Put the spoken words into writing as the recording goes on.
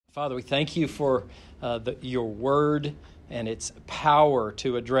Father, we thank you for your word and its power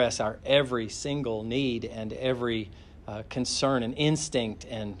to address our every single need and every concern and instinct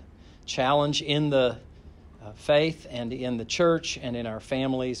and challenge in the faith and in the church and in our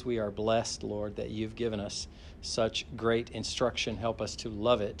families. We are blessed, Lord, that you've given us such great instruction. Help us to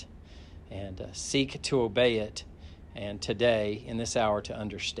love it and seek to obey it, and today, in this hour, to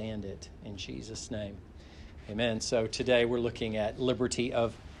understand it. In Jesus' name, amen. So today we're looking at liberty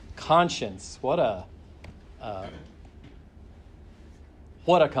of conscience. What a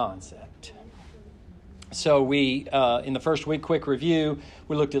concept. So we, in the first week, quick review,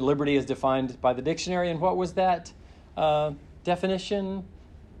 we looked at liberty as defined by the dictionary. And what was that definition?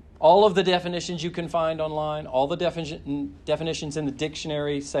 All of the definitions you can find online, all the definitions in the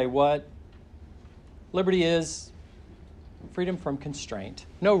dictionary say what? Liberty is freedom from constraint.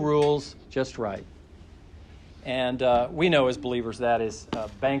 No rules, just right. And we know as believers that is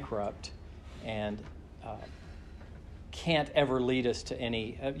bankrupt and can't ever lead us to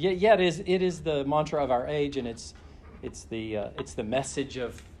any. Yet it is the mantra of our age, and it's the message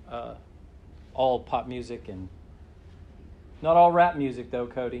of all pop music, and not all rap music though,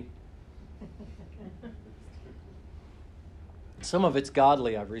 Cody. Some of it's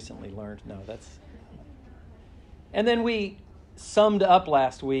godly. I've recently learned. No, that's. And then we summed up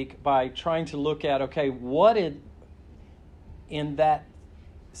last week by trying to look at, okay, what in that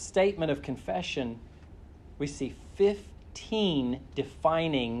statement of confession, we see 15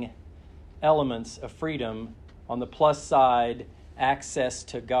 defining elements of freedom. On the plus side, access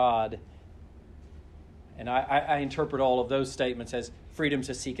to God. And I interpret all of those statements as freedom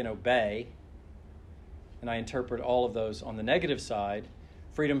to seek and obey. And I interpret all of those on the negative side,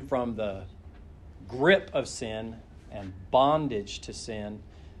 freedom from the grip of sin and bondage to sin.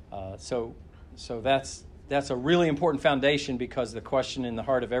 So that's a really important foundation, because the question in the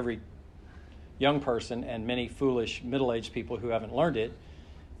heart of every young person and many foolish middle-aged people who haven't learned it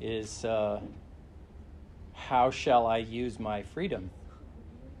is, how shall I use my freedom?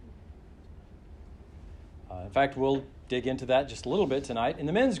 In fact, we'll dig into that just a little bit tonight in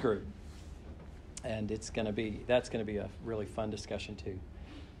the men's group, and that's going to be a really fun discussion too.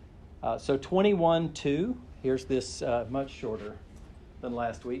 So 21:2. Here's this much shorter than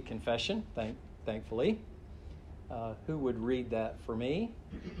last week confession, thankfully. Who would read that for me?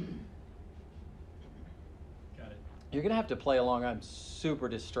 Got it. You're going to have to play along. I'm super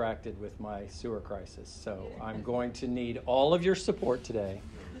distracted with my sewer crisis, so I'm going to need all of your support today.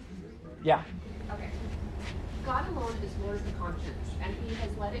 Yeah. Okay. God alone is Lord of the conscience, and He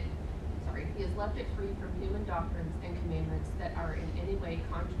has left it free from human doctrines and commandments that are in any way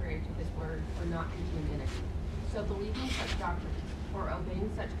contrary to His word or not contained in it. So believing such doctrines or obeying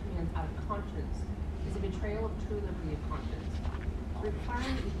such commands out of conscience is a betrayal of true liberty of conscience.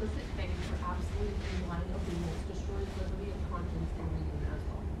 Requiring implicit faith for absolute and blind obedience destroys liberty of conscience and reason as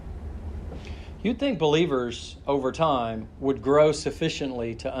well. You'd think believers over time would grow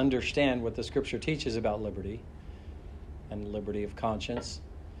sufficiently to understand what the Scripture teaches about liberty and liberty of conscience.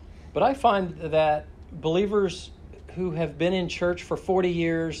 But I find that believers who have been in church for 40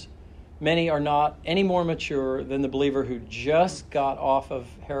 years, many are not any more mature than the believer who just got off of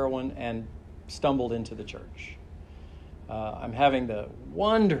heroin and stumbled into the church. I'm having the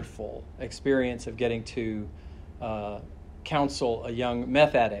wonderful experience of getting to counsel a young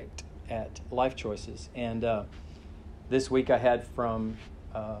meth addict at Life Choices. And this week I had from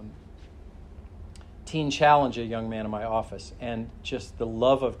Teen Challenge, a young man in my office, and just the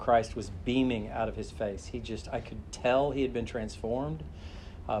love of Christ was beaming out of his face. I could tell he had been transformed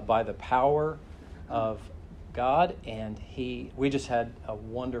by the power of God, and we just had a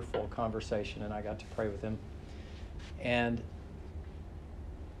wonderful conversation, and I got to pray with him. And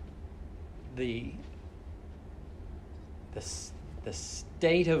the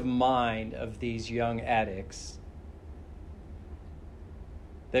state of mind of these young addicts,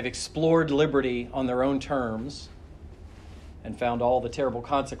 they've explored liberty on their own terms and found all the terrible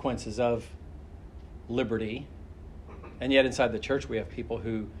consequences of liberty. And yet inside the church we have people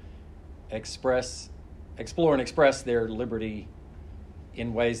who explore and express their liberty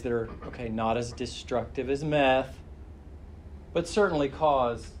in ways that are, not as destructive as meth, but certainly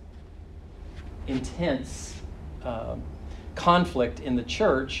cause intense conflict in the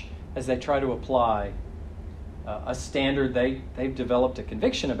church as they try to apply a standard they've developed a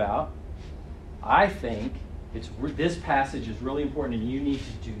conviction about. I think this passage is really important, and you need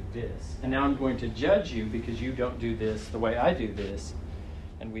to do this. And now I'm going to judge you because you don't do this the way I do this.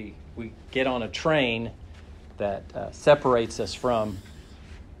 And we get on a train that separates us from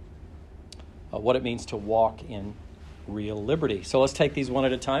what it means to walk in real liberty. So let's take these one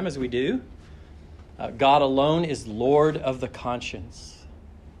at a time as we do. God alone is Lord of the conscience.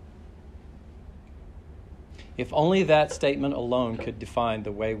 If only that statement alone could define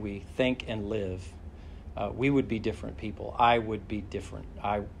the way we think and live, we would be different people. I would be different.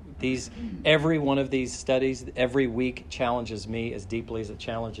 Every one of these studies, every week challenges me as deeply as it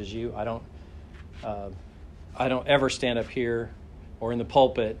challenges you. I don't ever stand up here or in the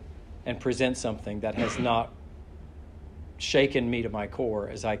pulpit and present something that has not shaken me to my core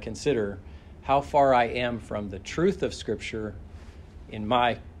as I consider how far I am from the truth of Scripture in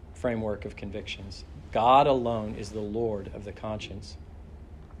my framework of convictions. God alone is the Lord of the conscience.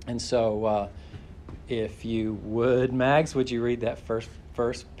 And so if you would, Mags, would you read that first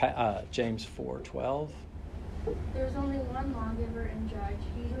verse, James 4:12? There's only one lawgiver and judge,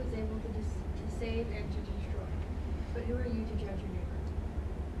 he who is able to save and to destroy. But who are you to judge your neighbor?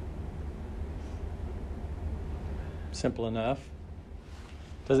 Simple enough.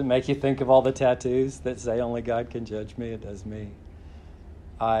 Does it make you think of all the tattoos that say only God can judge me? It does me.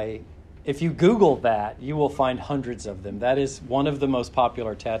 If you Google that, you will find hundreds of them. That is one of the most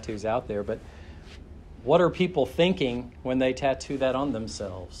popular tattoos out there. But what are people thinking when they tattoo that on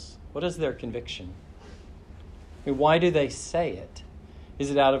themselves? What is their conviction? I mean, why do they say it? Is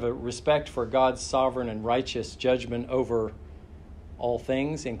it out of a respect for God's sovereign and righteous judgment over all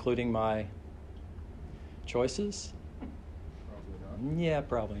things, including my choices? Probably not. Yeah,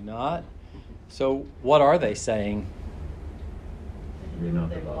 probably not. So what are they saying? You're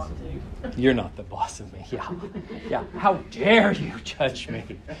not the boss of me. You're not the boss of me. Yeah. Yeah. How dare you judge me?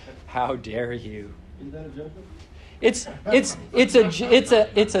 How dare you? Is that a judgment?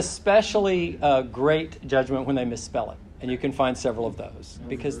 It's especially great judgment when they misspell it, and you can find several of those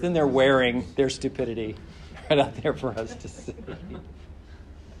because then they're wearing their stupidity right out there for us to see.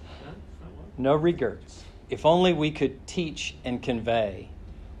 No regrets. If only we could teach and convey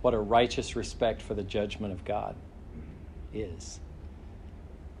what a righteous respect for the judgment of God is.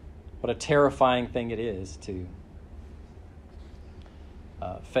 What a terrifying thing it is to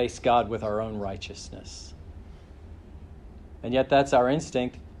face God with our own righteousness. And yet that's our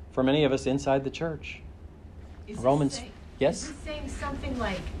instinct for many of us inside the church. Yes? Is this saying something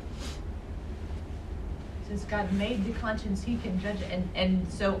like, since God made the conscience, he can judge it?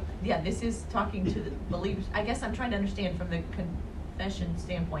 And so, yeah, this is talking to the believers. I guess I'm trying to understand from the confession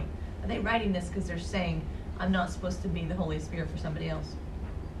standpoint. Are they writing this because they're saying, I'm not supposed to be the Holy Spirit for somebody else?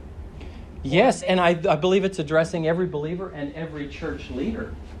 Yes, and I believe it's addressing every believer and every church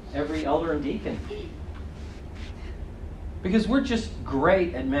leader, every elder and deacon. Because we're just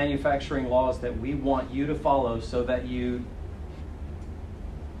great at manufacturing laws that we want you to follow so that you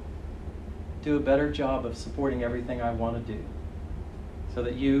do a better job of supporting everything I want to do. So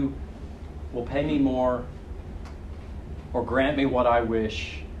that you will pay me more or grant me what I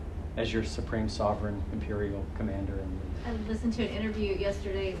wish as your supreme sovereign imperial commander. I listened to an interview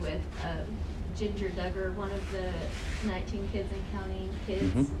yesterday with Ginger Duggar, one of the 19 Kids and Counting kids.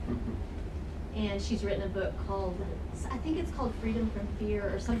 Mm-hmm. And she's written a book called, I think it's called Freedom from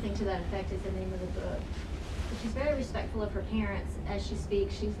Fear or something to that effect is the name of the book. But she's very respectful of her parents as she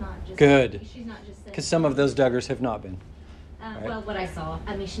speaks. She's not just good. She's not just saying. Because some of those Duggars have not been. Right? Well, what I saw,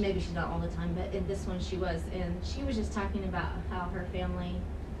 I mean, maybe she's not all the time, but in this one she was, and she was just talking about how her family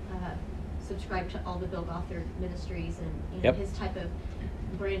subscribed to all the Bill Gothard ministries and Yep. his type of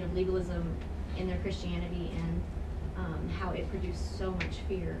brand of legalism in their Christianity, and how it produced so much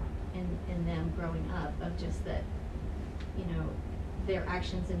fear in them growing up of just that, their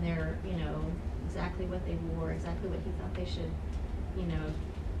actions and their, exactly what they wore, exactly what he thought they should,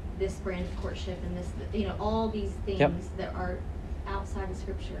 this brand of courtship and this, all these things Yep. that are outside of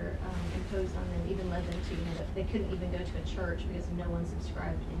Scripture imposed on them, even led them to, that they couldn't even go to a church because no one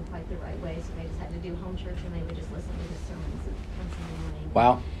subscribed in quite the right way, so they just had to do home church and they would just listen to his sermons on Sunday morning.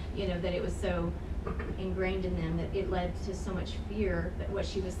 Wow. That it was so ingrained in them that it led to so much fear. That what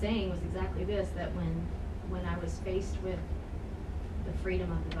she was saying was exactly this, that when I was faced with the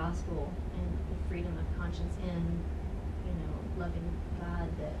freedom of the gospel and the freedom of conscience in, loving God,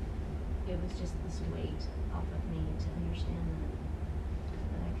 that it was just this weight off of me to understand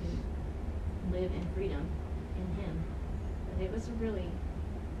that I could live in freedom in him. But it was a really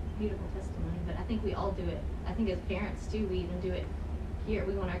beautiful testimony, but I think we all do it. I think as parents too, we even do it here.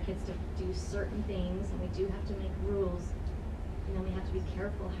 We want our kids to do certain things, and we do have to make rules. We have to be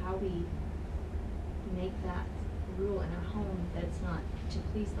careful how we make that rule in our home, that it's not to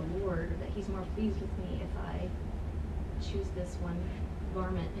please the Lord, or that he's more pleased with me if I choose this one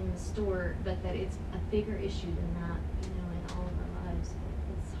garment in the store, but that it's a bigger issue than that, in all of our lives.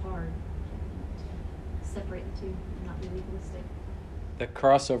 It's hard to separate the two and not be legalistic. The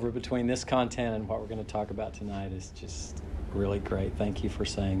crossover between this content and what we're going to talk about tonight is just really great. Thank you for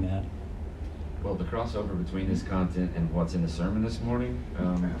saying that. Well, the crossover between this content and what's in the sermon this morning,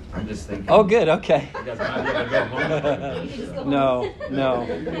 I'm just thinking. Oh, good. Okay. You guys might be able to go home. You can just go home. No.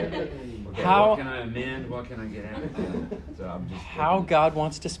 Okay, How- what can I amend? What can I get out? So I'm just How looking- God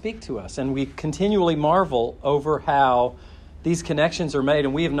wants to speak to us. And we continually marvel over how these connections are made.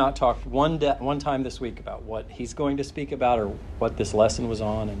 And we have not talked one time this week about what he's going to speak about or what this lesson was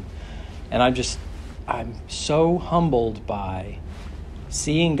on. And I'm so humbled by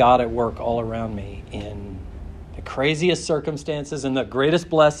seeing God at work all around me in the craziest circumstances and the greatest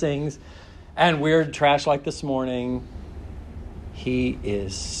blessings and weird trash like this morning. He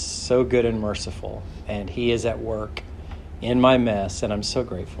is so good and merciful, and he is at work in my mess, and I'm so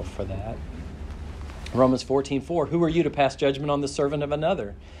grateful for that. Romans 14:4, who are you to pass judgment on the servant of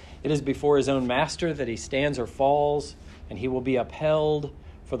another? It is before his own master that he stands or falls, and he will be upheld,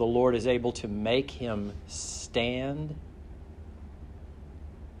 for the Lord is able to make him stand.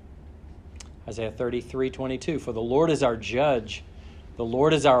 Isaiah 33:22, for the Lord is our judge, the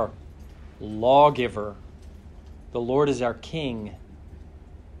Lord is our lawgiver, the Lord is our king,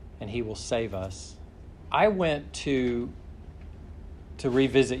 and he will save us. I went to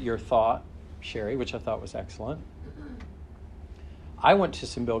revisit your thought, Sherry, which I thought was excellent. I went to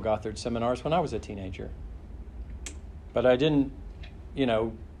some Bill Gothard seminars when I was a teenager. But I didn't,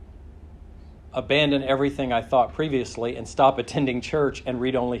 abandon everything I thought previously and stop attending church and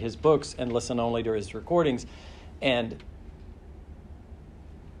read only his books and listen only to his recordings.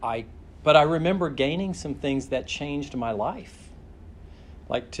 But I remember gaining some things that changed my life.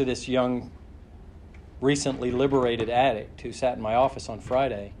 Like to this young, recently liberated addict who sat in my office on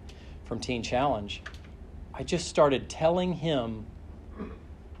Friday from Teen Challenge. I just started telling him,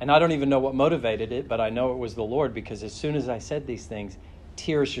 and I don't even know what motivated it, but I know it was the Lord, because as soon as I said these things,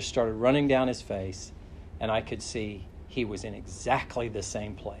 tears just started running down his face, and I could see he was in exactly the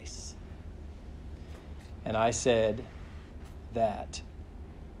same place. And I said that,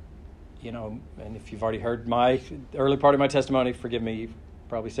 and if you've already heard my early part of my testimony, forgive me, you're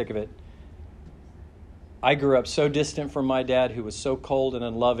probably sick of it. I grew up so distant from my dad, who was so cold and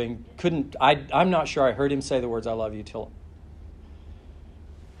unloving. I'm not sure I heard him say the words, I love you, till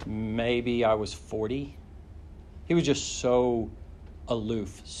maybe I was 40. He was just so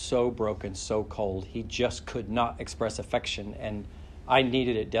aloof, so broken, so cold. He just could not express affection, and I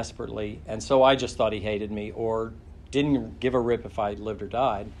needed it desperately. And so I just thought he hated me or didn't give a rip if I lived or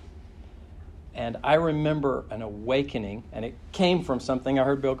died. And I remember an awakening, and it came from something I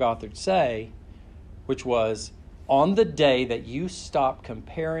heard Bill Gothard say, which was, on the day that you stop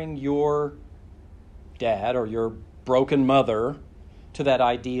comparing your dad or your broken mother to that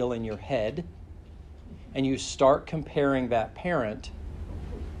ideal in your head, and you start comparing that parent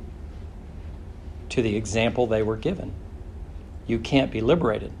to the example they were given, you can't be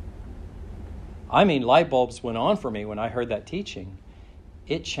liberated. I mean, light bulbs went on for me when I heard that teaching.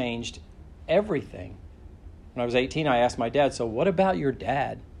 It changed everything. When I was 18, I asked my dad, so what about your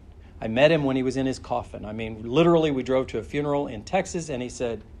dad? I met him when he was in his coffin. I mean, literally, we drove to a funeral in Texas, and he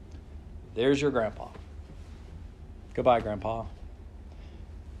said, there's your grandpa. Goodbye, Grandpa.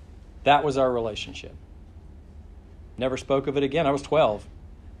 That was our relationship. Never spoke of it again. I was 12.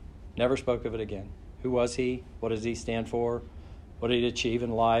 Never spoke of it again. Who was he? What does he stand for? What did he achieve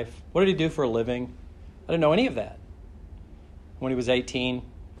in life? What did he do for a living? I didn't know any of that. When I was 18,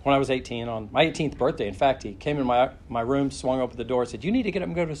 on my 18th birthday, in fact, he came in my room, swung open the door, said, you need to get up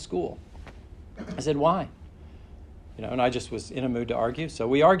and go to school. I said, why? And I just was in a mood to argue. So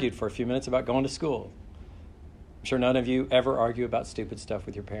we argued for a few minutes about going to school. I'm sure none of you ever argue about stupid stuff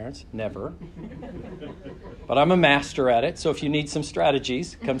with your parents. Never. But I'm a master at it. So if you need some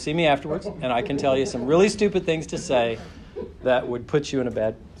strategies, come see me afterwards, and I can tell you some really stupid things to say that would put you in a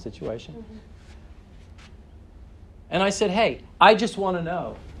bad situation. And I said, hey, I just want to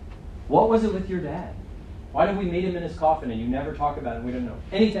know, what was it with your dad? Why did we meet him in his coffin and you never talk about him? We don't know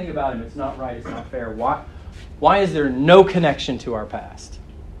anything about him. It's not right. It's not fair. Why is there no connection to our past?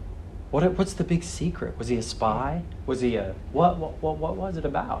 What's the big secret? Was he a spy? Was he what was it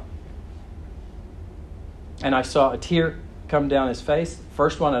about? And I saw a tear come down his face.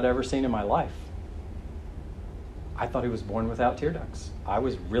 First one I'd ever seen in my life. I thought he was born without tear ducts. I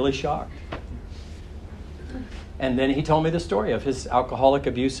was really shocked. And then he told me the story of his alcoholic,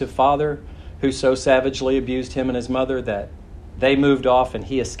 abusive father who so savagely abused him and his mother that they moved off and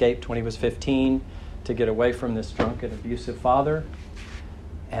he escaped when he was 15 to get away from this drunken, abusive father.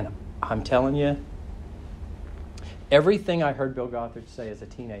 And I'm telling you, Everything I heard Bill Gothard say as a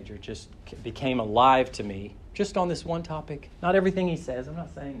teenager just became alive to me, just on this one topic. Not everything he says, I'm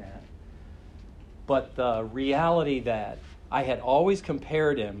not saying that. But the reality that I had always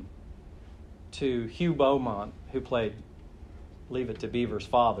compared him to Hugh Beaumont, who played Leave It to Beaver's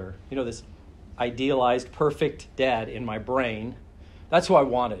father. You know, this idealized, perfect dad in my brain. That's who I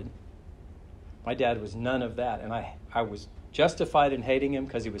wanted. My dad was none of that, and I was justified in hating him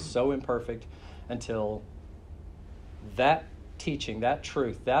because he was so imperfect until that teaching, that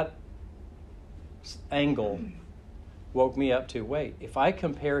truth, that angle woke me up to, wait, if I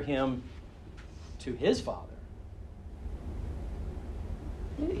compare him to his father,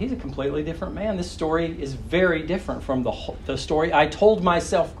 he's a completely different man. This story is very different from the story I told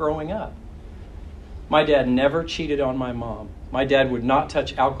myself growing up. My dad never cheated on my mom. My dad would not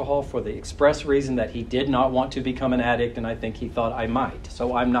touch alcohol for the express reason that he did not want to become an addict, and I think he thought I might.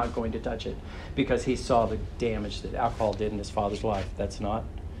 So I'm not going to touch it because he saw the damage that alcohol did in his father's life. That's not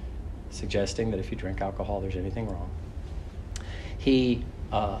suggesting that if you drink alcohol, there's anything wrong. He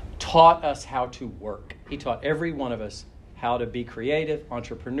taught us how to work. He taught every one of us how to be creative,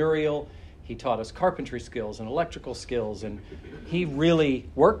 entrepreneurial. He taught us carpentry skills and electrical skills, and he really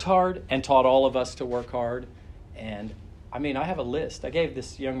worked hard and taught all of us to work hard. And I mean, I have a list. I gave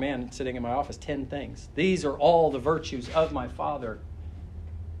this young man sitting in my office 10 things. These are all the virtues of my father,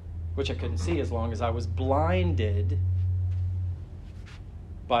 which I couldn't see as long as I was blinded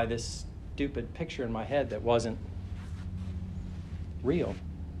by this stupid picture in my head that wasn't real.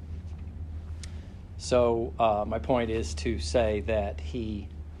 So my point is to say that he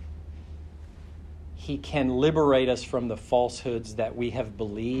can liberate us from the falsehoods that we have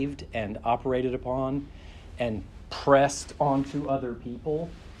believed and operated upon and pressed onto other people.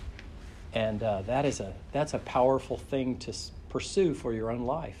 And that's a powerful thing to pursue for your own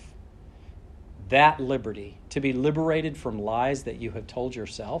life. That liberty, to be liberated from lies that you have told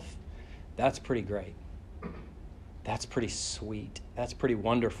yourself, that's pretty great. That's pretty sweet. That's pretty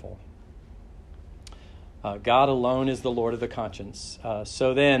wonderful. God alone is the Lord of the conscience.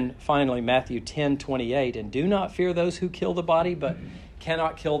 So then, finally, Matthew 10:28, and do not fear those who kill the body, but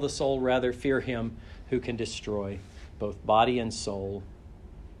cannot kill the soul. Rather, fear him who can destroy both body and soul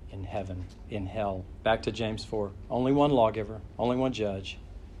in heaven, in hell. Back to James 4. Only one lawgiver, only one judge.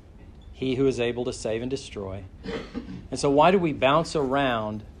 He who is able to save and destroy. And so why do we bounce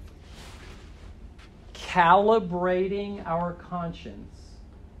around calibrating our conscience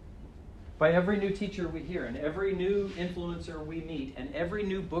by every new teacher we hear, and every new influencer we meet, and every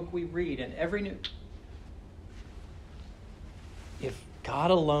new book we read, and every new... If God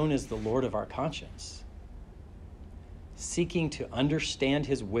alone is the Lord of our conscience, seeking to understand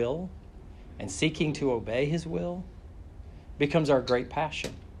His will and seeking to obey His will becomes our great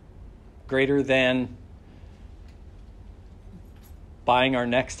passion, greater than buying our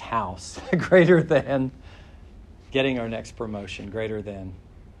next house, greater than getting our next promotion, greater than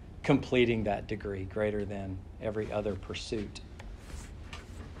completing that degree, greater than every other pursuit.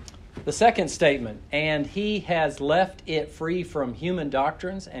 The second statement, and he has left it free from human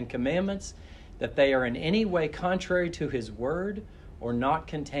doctrines and commandments, that they are in any way contrary to his word or not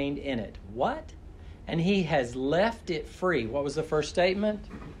contained in it. What? And he has left it free. What was the first statement?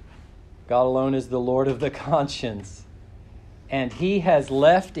 God alone is the Lord of the conscience. And he has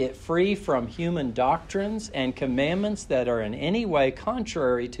left it free from human doctrines and commandments that are in any way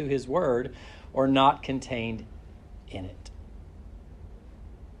contrary to his word or not contained in it.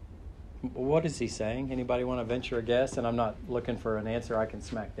 What is he saying? Anybody want to venture a guess? And I'm not looking for an answer I can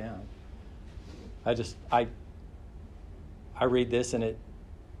smack down. I read this and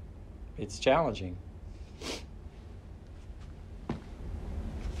it's challenging.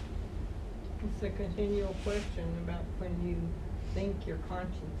 It's a continual question about when you think your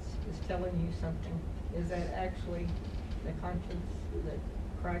conscience is telling you something. Is that actually the conscience that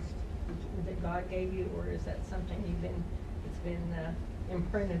Christ, that God gave you, or is that something it's been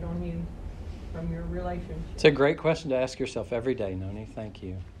imprinted on you from your relationship? It's a great question to ask yourself every day, Noni. Thank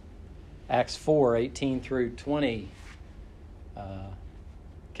you. Acts 4:18 through 20.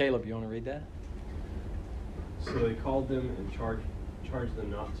 Caleb, you want to read that? So they called them and charged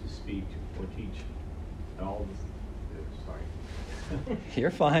them not to speak or teach at all. Sorry. You're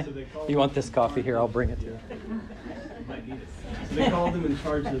fine. So you want this coffee here? I'll bring it to you. You might need it. So they called them and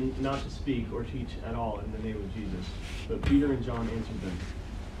charged them not to speak or teach at all in the name of Jesus. But Peter and John answered them,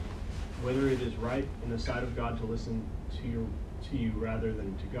 whether it is right in the sight of God to listen to you rather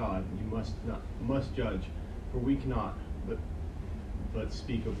than to God, you must judge. For we cannot but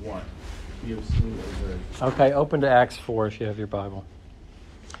speak of what we have seen and heard. Okay, open to Acts 4 if you have your Bible.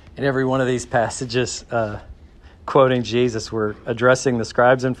 And every one of these passages quoting Jesus, we're addressing the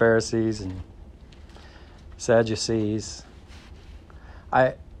scribes and Pharisees and Sadducees.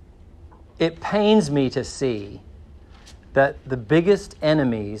 It pains me to see that the biggest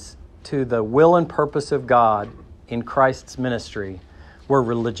enemies to the will and purpose of God in Christ's ministry were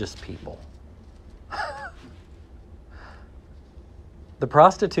religious people. The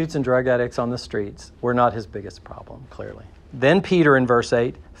prostitutes and drug addicts on the streets were not his biggest problem, clearly. Then Peter, in verse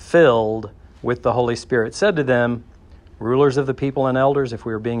 8, filled with the Holy Spirit, said to them, rulers of the people and elders, if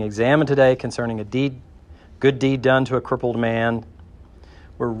we are being examined today concerning a good deed done to a crippled man,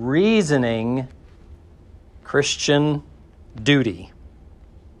 we're reasoning Christian duty.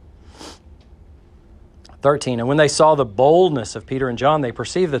 13, and when they saw the boldness of Peter and John, they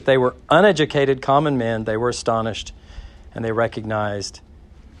perceived that they were uneducated common men. They were astonished, and they recognized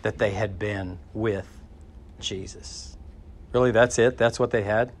that they had been with Jesus. Really, that's it? That's what they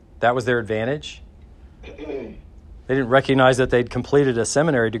had? That was their advantage? They didn't recognize that they'd completed a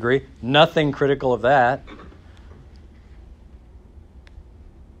seminary degree. Nothing critical of that.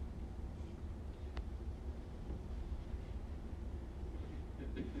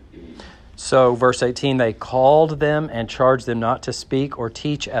 So, verse 18, they called them and charged them not to speak or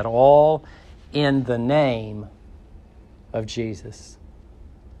teach at all in the name of Jesus.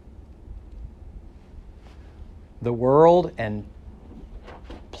 The world and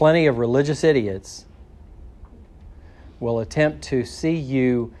plenty of religious idiots will attempt to see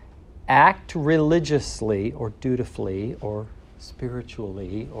you act religiously or dutifully or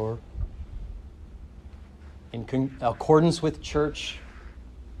spiritually or in accordance with church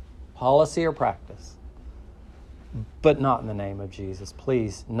policy or practice, but not in the name of Jesus.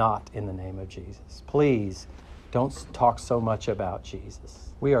 Please, not in the name of Jesus. Please don't talk so much about Jesus.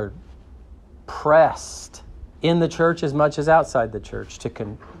 We are pressed in the church as much as outside the church to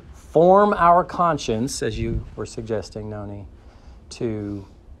conform our conscience, as you were suggesting, Noni, to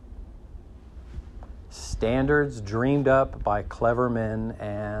standards dreamed up by clever men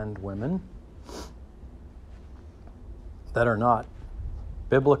and women that are not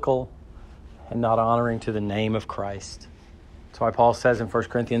biblical and not honoring to the name of Christ. That's why Paul says in 1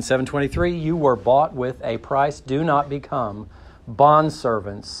 Corinthians 7:23, you were bought with a price. Do not become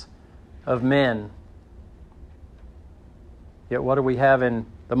bondservants of men. Yet what do we have in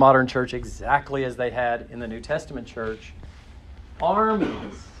the modern church exactly as they had in the New Testament church?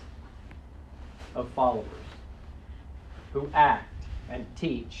 Armies of followers who act and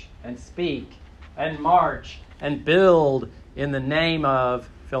teach and speak and march and build in the name of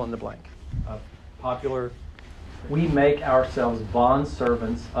fill in the blank. Popular. We make ourselves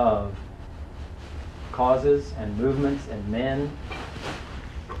bondservants of causes and movements and men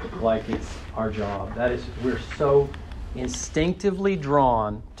like it's our job. That is, we're so instinctively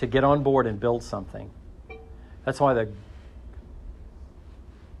drawn to get on board and build something. That's why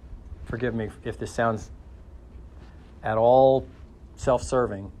forgive me if this sounds at all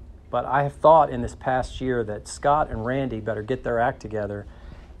self-serving, but I have thought in this past year that Scott and Randy better get their act together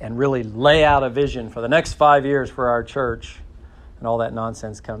and really lay out a vision for the next 5 years for our church. And all that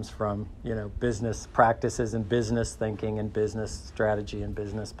nonsense comes from, business practices and business thinking and business strategy and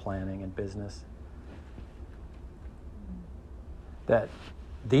business planning and business. That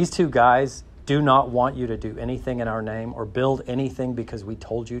these two guys do not want you to do anything in our name or build anything because we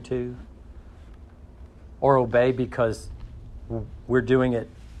told you to, or obey because we're doing it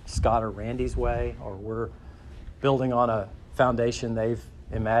Scott or Randy's way, or we're building on a foundation they've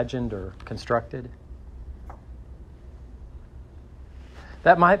imagined or constructed.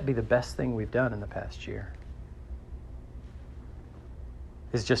 That might be the best thing we've done in the past year,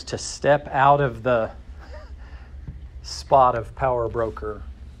 is just to step out of the spot of power broker,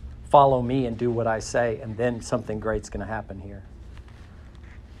 follow me and do what I say, and then something great's going to happen here.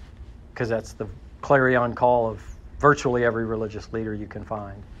 Because that's the clarion call of virtually every religious leader you can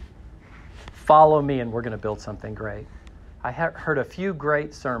find. Follow me and we're going to build something great. I heard a few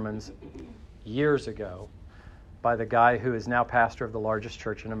great sermons years ago by the guy who is now pastor of the largest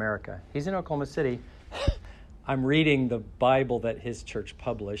church in America. He's in Oklahoma City. I'm reading the Bible that his church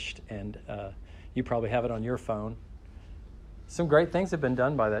published, and you probably have it on your phone. Some great things have been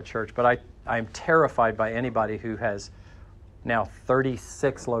done by that church, but I'm terrified by anybody who has now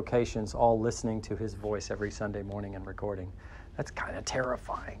 36 locations all listening to his voice every Sunday morning and recording. That's kind of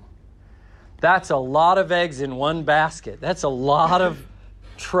terrifying. That's a lot of eggs in one basket. That's a lot of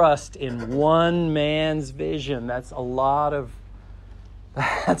trust in one man's vision. That's a lot.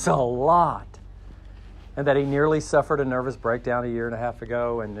 And that he nearly suffered a nervous breakdown a year and a half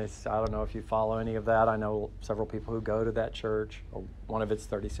ago. And I don't know if you follow any of that. I know several people who go to that church, or one of its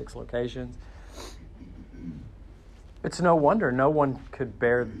 36 locations. It's no wonder no one could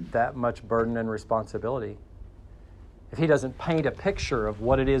bear that much burden and responsibility. If he doesn't paint a picture of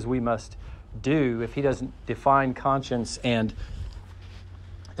what it is we must do, if he doesn't define conscience and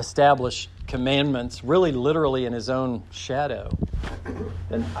establish commandments really literally in his own shadow,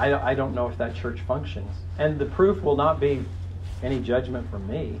 then I don't know if that church functions. And the proof will not be any judgment from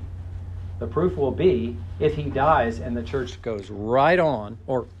me. The proof will be if he dies and the church goes right on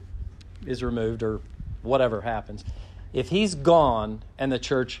or is removed or whatever happens. If he's gone and the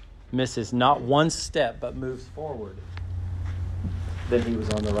church misses not one step but moves forward, then he was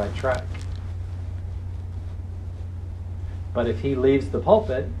on the right track. But if he leaves the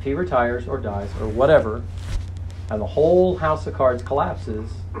pulpit, if he retires or dies or whatever, and the whole house of cards collapses,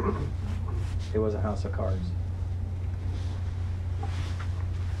 it was a house of cards.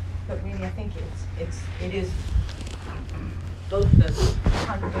 But Randy, I think it is both the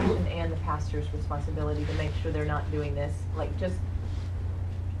congregation and the pastor's responsibility to make sure they're not doing this.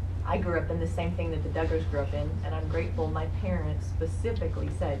 I grew up in the same thing that the Duggars grew up in, and I'm grateful my parents specifically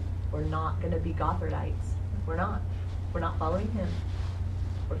said, we're not going to be Gothardites. We're not. We're not following him.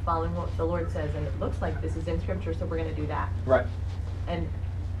 We're following what the Lord says, and it looks like this is in Scripture, so we're going to do that. Right. And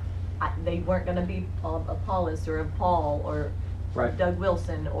they weren't going to be of Apollos or of Paul or right. Doug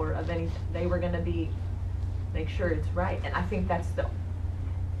Wilson or of any. They were going to make sure it's right. And I think that's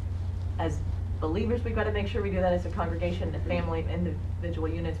as believers, we've got to make sure we do that as a congregation, the family, individual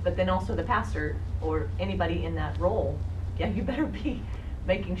units, but then also the pastor or anybody in that role. Yeah, you better be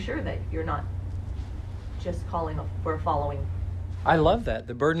making sure that you're not just calling for a following. I love that.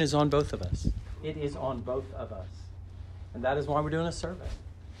 The burden is on both of us. It is on both of us. And that is why we're doing a survey.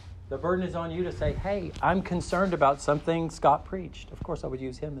 The burden is on you to say, hey, I'm concerned about something Scott preached. Of course, I would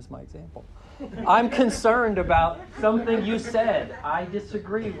use him as my example. I'm concerned about something you said. I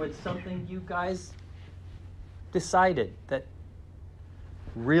disagree with something you guys decided that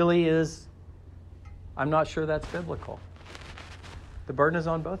really is, I'm not sure that's biblical. The burden is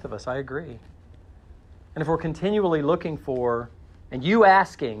on both of us. I agree. And if we're continually looking for, and you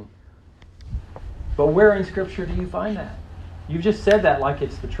asking, but where in Scripture do you find that? You've just said that like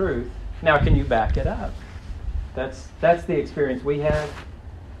it's the truth. Now, can you back it up? That's the experience we have.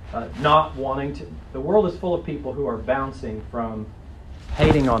 Not wanting to. The world is full of people who are bouncing from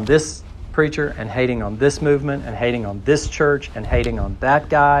hating on this preacher and hating on this movement and hating on this church and hating on that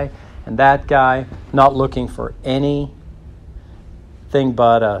guy and that guy, not looking for anything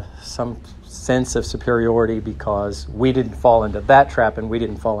but some sense of superiority because we didn't fall into that trap and we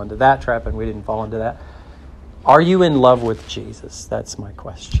didn't fall into that trap and we didn't fall into that. Are you in love with Jesus? That's my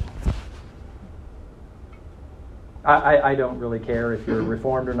question. I don't really care if you're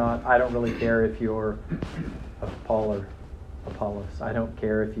Reformed or not. I don't really care if you're of Paul or Apollos. I don't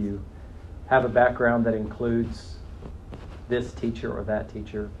care if you have a background that includes this teacher or that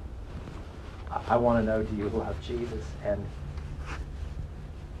teacher. I want to know, do you love Jesus? And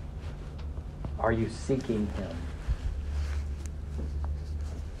are you seeking him?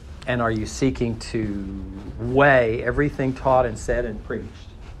 And are you seeking to weigh everything taught and said and preached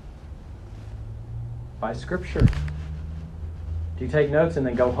by Scripture? Do you take notes and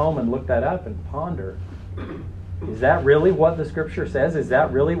then go home and look that up and ponder? Is that really what the Scripture says? Is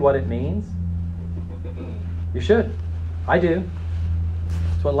that really what it means? You should. I do.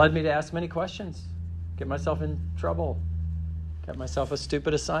 It's what led me to ask many questions. Get myself in trouble. Get myself a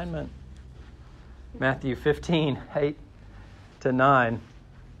stupid assignment. Matthew 15, 8-9.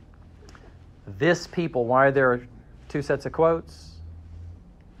 This people, why are there two sets of quotes?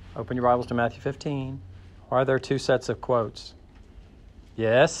 Open your Bibles to Matthew 15. Why are there two sets of quotes?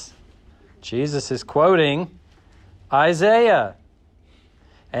 Yes, Jesus is quoting Isaiah.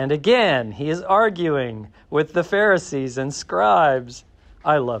 And again, he is arguing with the Pharisees and scribes.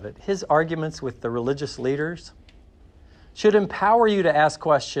 I love it. His arguments with the religious leaders should empower you to ask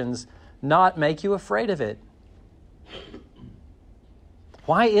questions, not make you afraid of it.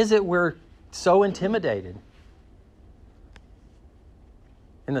 Why is it we're so intimidated?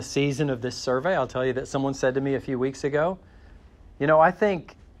 In the season of this survey, I'll tell you that someone said to me a few weeks ago, I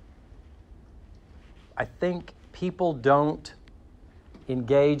think people don't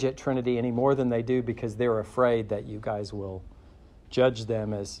engage at Trinity any more than they do because they're afraid that you guys will judge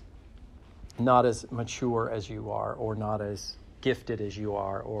them as not as mature as you are or not as gifted as you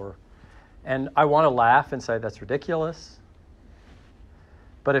are. And I want to laugh and say that's ridiculous.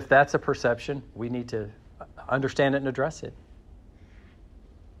 But if that's a perception, we need to understand it and address it.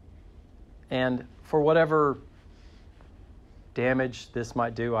 And for whatever damage this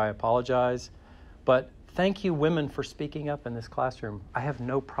might do, I apologize. But Thank you, women, for speaking up in this classroom. I have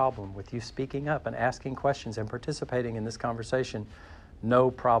no problem with you speaking up and asking questions and participating in this conversation. No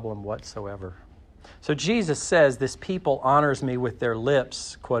problem whatsoever. So Jesus says, this people honors me with their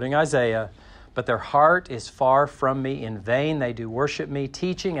lips, quoting Isaiah, but their heart is far from me. In vain they do worship me,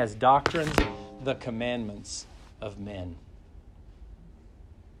 teaching as doctrines the commandments of men.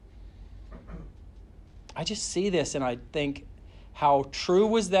 I just see this and I think, how true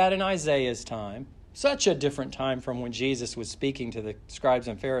was that in Isaiah's time? Such a different time from when Jesus was speaking to the scribes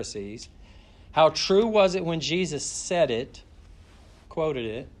and Pharisees. How true was it when Jesus said it, quoted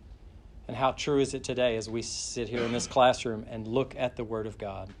it, and how true is it today as we sit here in this classroom and look at the Word of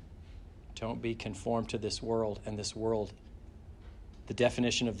God? Don't be conformed to this world, and this world, the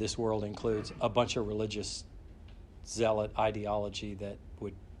definition of this world includes a bunch of religious zealot ideology that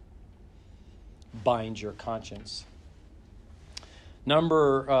would bind your conscience.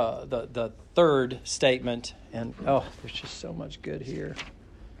 The third statement, and there's just so much good here.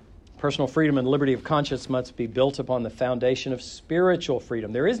 Personal freedom and liberty of conscience must be built upon the foundation of spiritual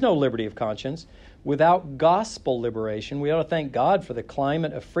freedom. There is no liberty of conscience without gospel liberation. We ought to thank God for the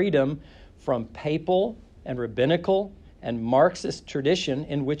climate of freedom from papal and rabbinical and Marxist tradition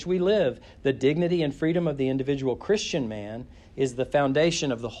in which we live. The dignity and freedom of the individual Christian man is the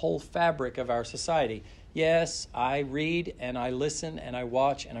foundation of the whole fabric of our society. Yes, I read and I listen and I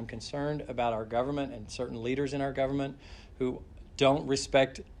watch, and I'm concerned about our government and certain leaders in our government who don't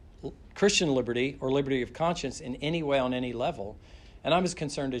respect Christian liberty or liberty of conscience in any way on any level. And I'm as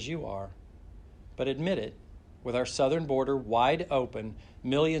concerned as you are. But admit it, with our southern border wide open,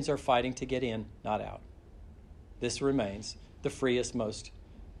 millions are fighting to get in, not out. This remains the freest, most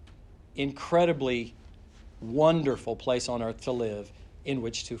incredibly wonderful place on earth to live, in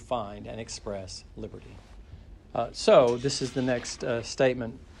which to find and express liberty. So this is the next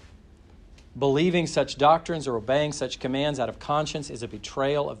statement. Believing such doctrines or obeying such commands out of conscience is a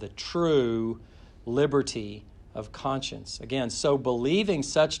betrayal of the true liberty of conscience. Again, so believing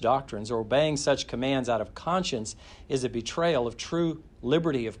such doctrines or obeying such commands out of conscience is a betrayal of true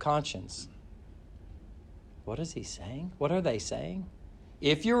liberty of conscience. What is he saying? What are they saying?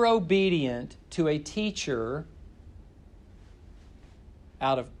 If you're obedient to a teacher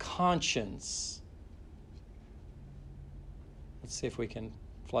out of conscience, let's see if we can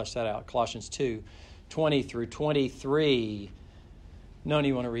flesh that out. Colossians 2, 20 through 23. Noni,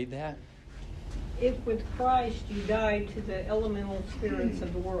 you want to read that? If with Christ you died to the elemental spirits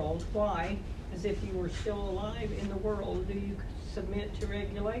of the world, why, as if you were still alive in the world, do you submit to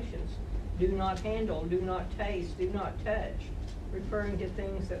regulations? Do not handle, do not taste, do not touch, referring to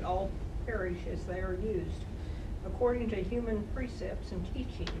things that all perish as they are used, according to human precepts and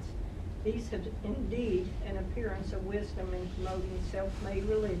teachings. These have indeed an appearance of wisdom in promoting self-made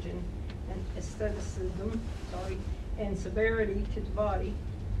religion and asceticism, and severity to the body,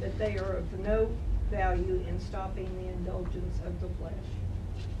 but they are of no value in stopping the indulgence of the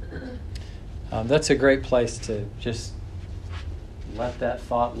flesh. That's a great place to just let that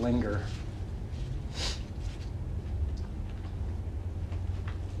thought linger.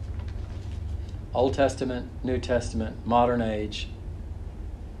 Old Testament, New Testament, modern age,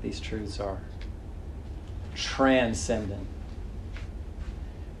 these truths are transcendent.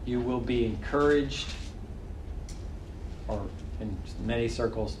 You will be encouraged, or in many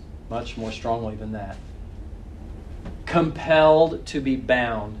circles, much more strongly than that, compelled to be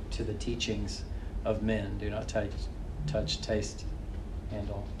bound to the teachings of men. Do not touch, taste,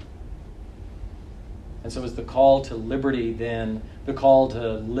 handle. And so is the call to liberty then the call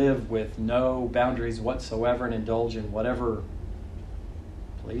to live with no boundaries whatsoever and indulge in whatever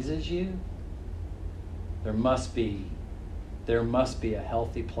pleases you? There must be a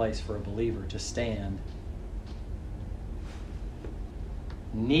healthy place for a believer to stand,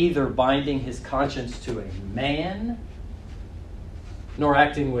 neither binding his conscience to a man, nor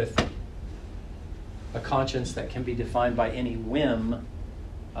acting with a conscience that can be defined by any whim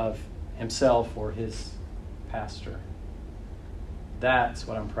of himself or his pastor. That's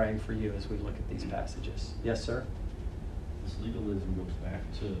what I'm praying for you as we look at these passages. Yes, sir? This legalism goes back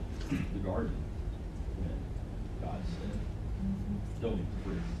to the garden when God said, don't eat the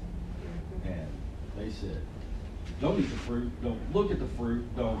fruit. And they said, don't eat the fruit, don't look at the fruit,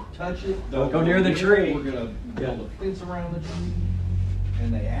 don't touch it, Don't go near the tree. We're going to build a fence around the tree.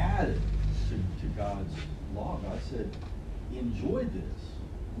 And they added to God's law. God said, enjoy this,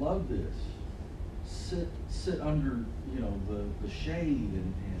 love this, sit under the shade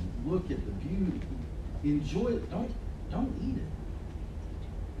and look at the beauty, enjoy it. Don't eat it.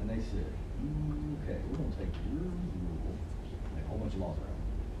 And they said, okay, we're going to take your rule, make a whole bunch of laws around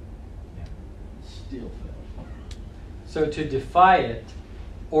it, still failed. So to defy it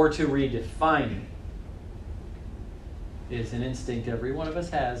or to redefine it is an instinct every one of us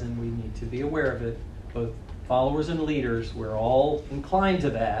has, and we need to be aware of it. Both followers and leaders, we're all inclined to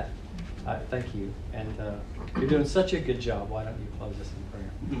that. Thank you. And you're doing such a good job. Why don't you close us in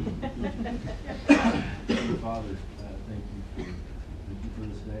prayer? Father, thank you for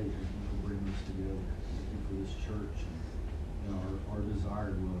this day. Thank you for bringing us together. Thank you for this church and our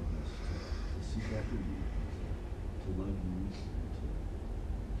desired willingness to seek after you, to love you, and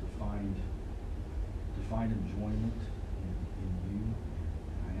to find enjoyment in you.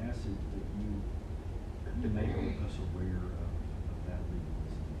 And I ask that you make us aware of that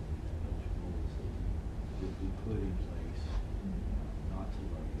legalism, those rules that we put in place, not to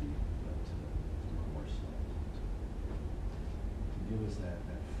love you, but to love ourselves. To give us that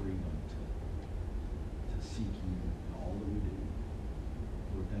freedom to seek you in all that we do.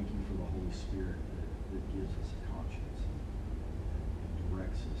 Lord, thank you for the Holy Spirit that gives us a conscience and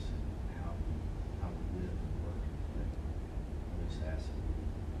directs us in how we live and work and play. I just ask that we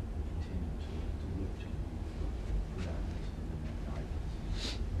continue to look to you for that wisdom and that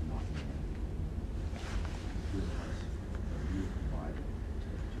guidance, and not the enemy. Give us you provided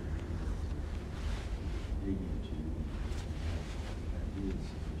to dig into that is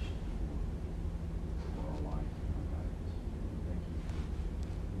sufficient for our life and our guidance. Thank you for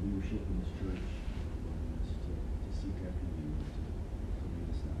leadership in this church, willingness to seek after you and to lead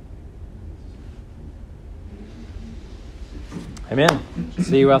us that way. Amen.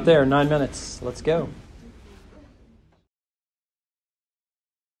 See you out there. 9 minutes. Let's go.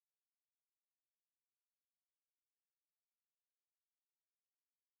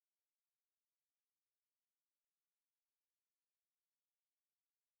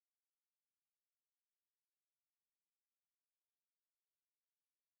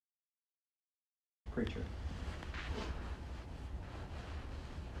 Preacher.